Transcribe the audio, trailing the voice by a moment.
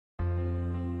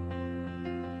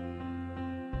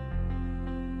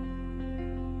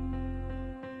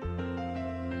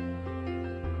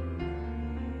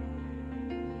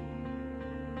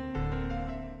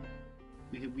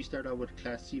We started out with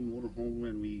Class C motorhome,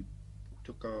 and we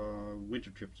took winter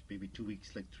trips, maybe 2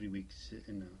 weeks, like 3 weeks.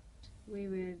 We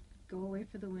would go away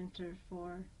for the winter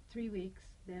for 3 weeks,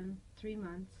 then 3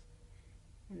 months,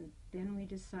 and then we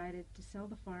decided to sell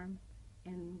the farm,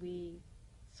 and we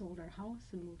sold our house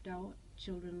and moved out.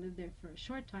 Children lived there for a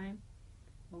short time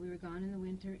while we were gone in the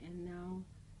winter, and now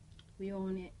we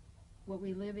own it, what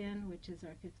we live in, which is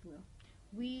our fifth wheel.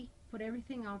 We put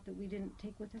everything out that we didn't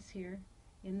take with us here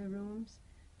in the rooms.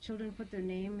 Children put their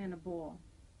name in a bowl,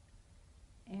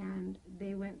 and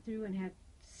they went through and had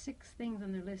 6 things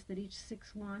on their list that each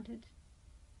 6 wanted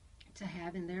to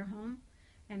have in their home,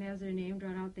 and as their name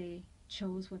drawn out, they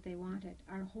chose what they wanted.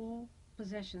 Our whole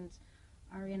possessions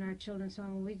are in our children's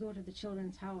home. When we go to the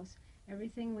children's house,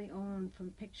 everything we own,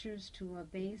 from pictures to a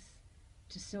vase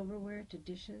to silverware to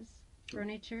dishes,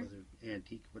 furniture, whether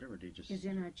antique, whatever, they just is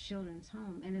in our children's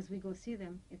home, and as we go see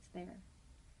them, it's there.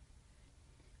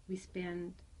 We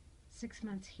spend 6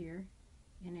 months here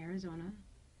in Arizona,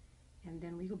 and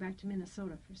then we go back to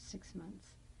Minnesota for 6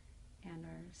 months, and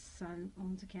our son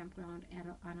owns a campground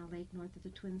on a lake north of the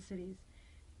Twin Cities,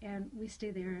 and we stay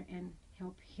there and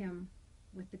help him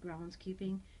with the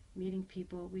groundskeeping, meeting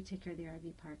people. We take care of the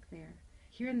RV park there.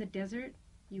 Here in the desert,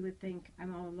 you would think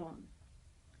I'm all alone.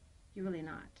 You're really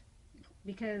not,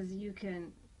 because you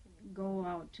can go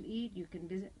out to eat, you can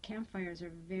visit. Campfires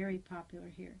are very popular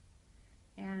here,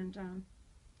 and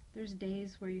there's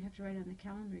days where you have to write on the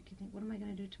calendar. You can think, what am I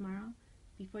going to do tomorrow?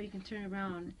 Before you can turn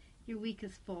around, your week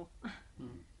is full.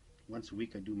 Once a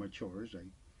week I do my chores. I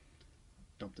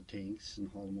dump the tanks and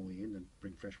haul them away and then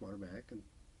bring fresh water back, and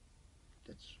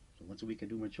so once a week I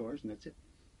do my chores, and that's it.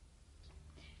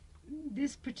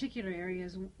 This particular area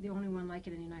is the only one like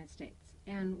it in the United States,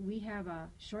 and we have a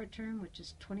short term, which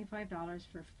is $25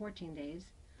 for 14 days,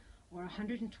 or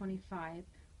 $125,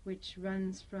 which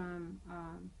runs from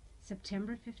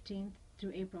September 15th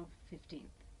through April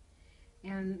 15th.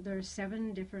 And there are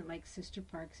 7 different like sister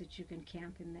parks that you can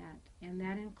camp in that, and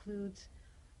that includes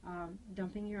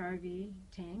dumping your RV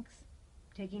tanks,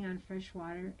 taking on fresh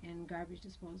water, and garbage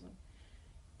disposal.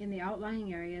 In the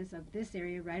outlying areas of this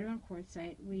area, right around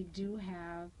Quartzsite, we do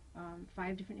have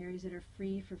 5 different areas that are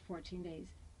free for 14 days.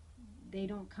 They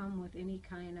don't come with any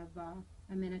kind of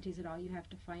amenities at all. You have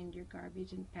to find your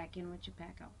garbage and pack in what you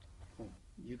pack out. Oh,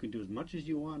 you can do as much as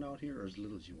you want out here, or as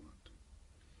little as you want.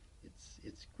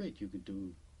 It's great. You can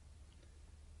do.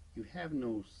 You have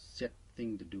no set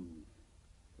thing to do.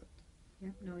 But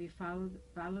Yep. No, you follow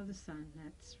the sun.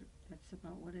 That's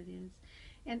about what it is.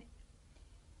 And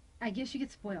I guess you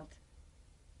get spoiled,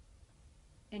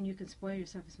 and you can spoil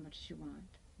yourself as much as you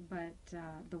want. But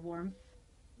the warmth,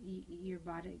 your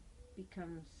body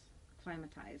becomes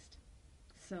acclimatized.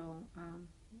 So,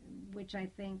 which I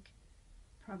think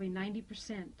probably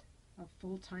 90% of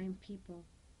full-time people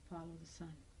follow the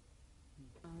sun.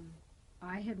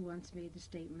 I had once made the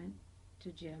statement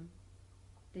to Jim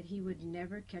that he would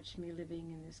never catch me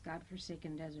living in this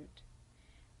godforsaken desert,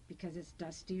 because it's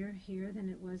dustier here than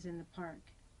it was in the park.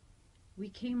 We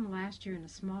came last year in a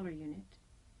smaller unit,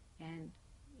 and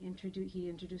he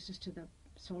introduced us to the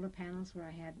solar panels where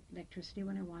I had electricity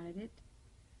when I wanted it,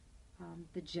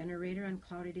 the generator on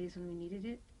cloudy days when we needed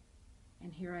it,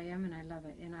 and here I am, and I love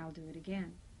it, and I'll do it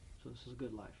again. So this is a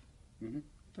good life. mm-hmm.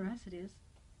 For us it is.